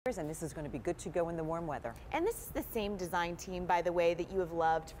fibers, and this is going to be good to go in the warm weather. And this is the same design team, by the way, that you have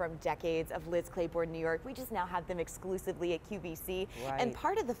loved from decades of Liz Claiborne, New York. We just now have them exclusively at QVC. Right. And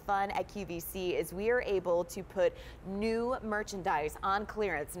part of the fun at QVC is we are able to put new merchandise on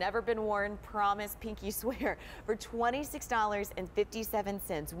clearance, never been worn, promise, pinky swear, for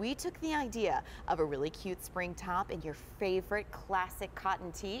 $26.57. We took the idea of a really cute spring top and your favorite classic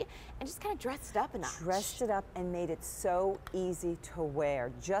cotton tee and just kind of dressed it up a notch. Dressed it up and made it so easy to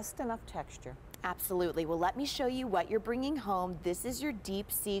wear. Just enough texture. Absolutely. Well, let me show you what you're bringing home. This is your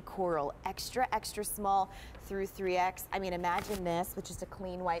deep sea coral, extra, extra small through 3X. I mean, imagine this with just a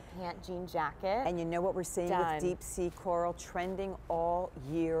clean white pant jean jacket. And you know what we're seeing with deep sea coral? Trending all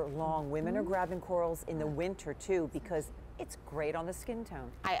year long. Women are grabbing corals in the winter too because it's great on the skin tone.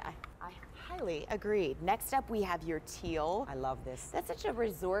 I highly agreed. Next up, we have your teal. I love this. That's such a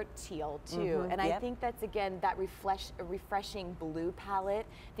resort teal too, and I think that's again that refreshing blue palette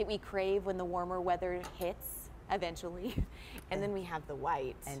that we crave when the warmer weather hits eventually. And then we have the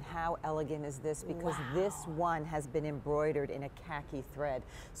white. And how elegant is this? Because this one has been embroidered in a khaki thread.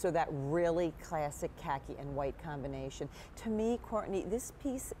 So that really classic khaki and white combination. To me, Courtney, this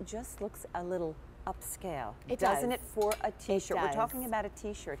piece just looks a little upscale, doesn't it, for a t-shirt? We're talking about a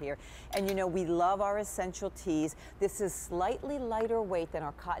t-shirt here, and you know we love our essential tees. This is slightly lighter weight than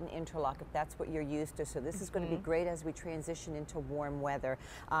our cotton interlock, if that's what you're used to. So this is going to be great as we transition into warm weather.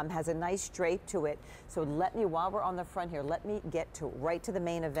 Has a nice drape to it. So let me, while we're on the front here, let me get to right to the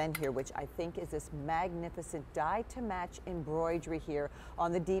main event here, which I think is this magnificent dye-to-match embroidery here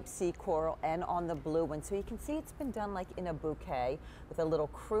on the deep sea coral and on the blue one. So you can see it's been done like in a bouquet with a little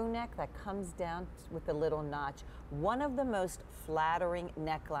crew neck that comes down with a little notch. One of the most flattering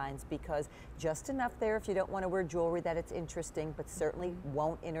necklines, because just enough there if you don't want to wear jewelry that it's interesting, but certainly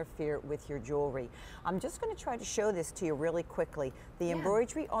won't interfere with your jewelry. I'm just going to try to show this to you really quickly. The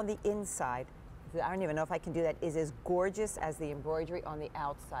embroidery on the inside, I don't even know if I can do that, is as gorgeous as the embroidery on the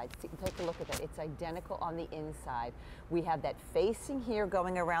outside. Take a look at that. It's identical on the inside. We have that facing here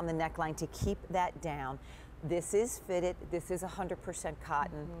going around the neckline to keep that down. This is fitted. This is 100%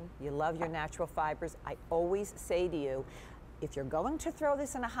 cotton. You love your natural fibers. I always say to you, if you're going to throw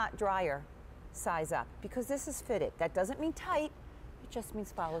this in a hot dryer, size up, because this is fitted. That doesn't mean tight. It just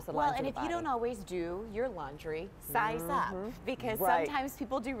means follows the lines of the body. Well, and if you don't always do your laundry, size up, because sometimes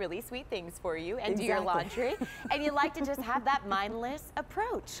people do really sweet things for you and do your laundry, and you like to just have that mindless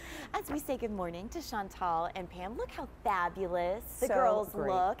approach. As we say good morning to Chantal and Pam, look how fabulous the girls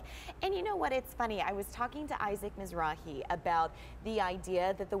look. And you know what, it's funny, I was talking to Isaac Mizrahi about the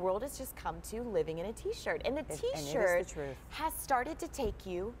idea that the world has just come to living in a t-shirt, and the t-shirt has started to take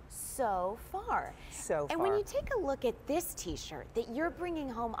you so far. And when you take a look at this t-shirt that you're bringing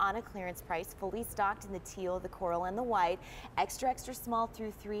home on a clearance price, fully stocked in the teal, the coral, and the white, extra, extra small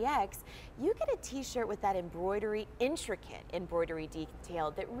through 3X, you get a t-shirt with that embroidery, intricate embroidery detail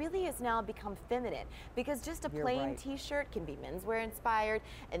that really has now become feminine, because just a plain t-shirt can be menswear inspired,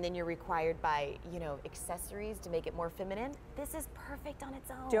 and then you're required by, you know, accessories to make it more feminine. This is perfect on its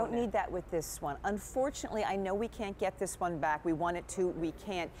own. Don't need that with this one. Unfortunately, I know we can't get this one back. We want it to, we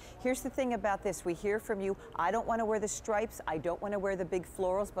can't. Here's the thing about this. We hear from you, I don't want to wear the stripes, I don't want to wear the big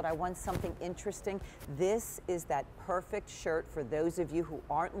florals, but I want something interesting. This is that perfect shirt for those of you who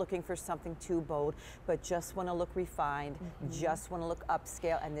aren't looking for something too bold, but just want to look refined, just want to look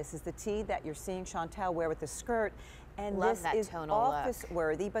upscale. And this is the tee that you're seeing Chantal wear with the skirt. And this is office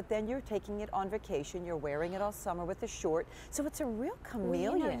worthy, but then you're taking it on vacation. You're wearing it all summer with a short. So it's a real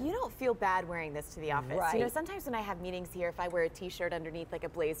chameleon. Well, you know, you don't feel bad wearing this to the office. You know, sometimes when I have meetings here, if I wear a t-shirt underneath like a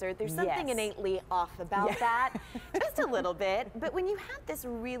blazer, there's something innately off about that, just a little bit. But when you have this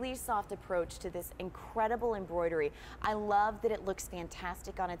really soft approach to this incredible embroidery, I love that it looks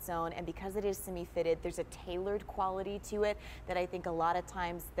fantastic on its own, and because it is semi-fitted, there's a tailored quality to it that I think a lot of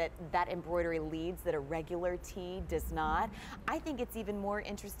times that embroidery leads that a regular tee does not. I think it's even more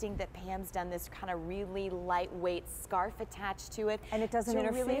interesting that Pam's done this kind of really lightweight scarf attached to it, and it doesn't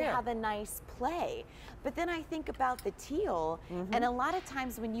interfere. Really have a nice play. But then I think about the teal, and a lot of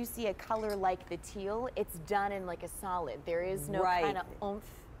times when you see a color like the teal, it's done in like a solid. There is no kind of oomph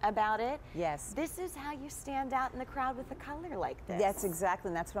about it. Yes. This is how you stand out in the crowd with a color like this. That's exactly,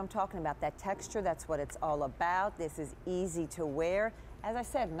 and that's what I'm talking about. That texture, that's what it's all about. This is easy to wear. As I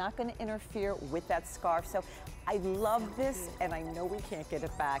said, not going to interfere with that scarf. So I love this, and I know we can't get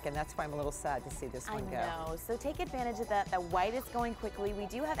it back, and that's why I'm a little sad to see this one go. I know. So take advantage of that. The white is going quickly. We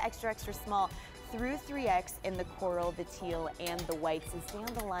do have extra, extra small through 3X in the coral, the teal, and the white. So stay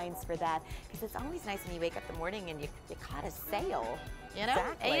on the lines for that, because it's always nice when you wake up in the morning and you caught a sale. You know,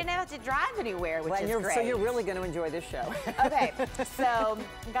 exactly. And you don't have to drive anywhere, which is great. So you're really going to enjoy this show. Okay, so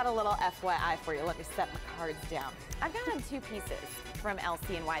got a little FYI for you. Let me set my cards down. I've got on 2 pieces from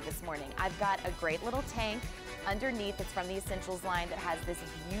LC&Y this morning. I've got a great little tank underneath. It's from the Essentials line that has this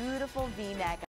beautiful V-neck.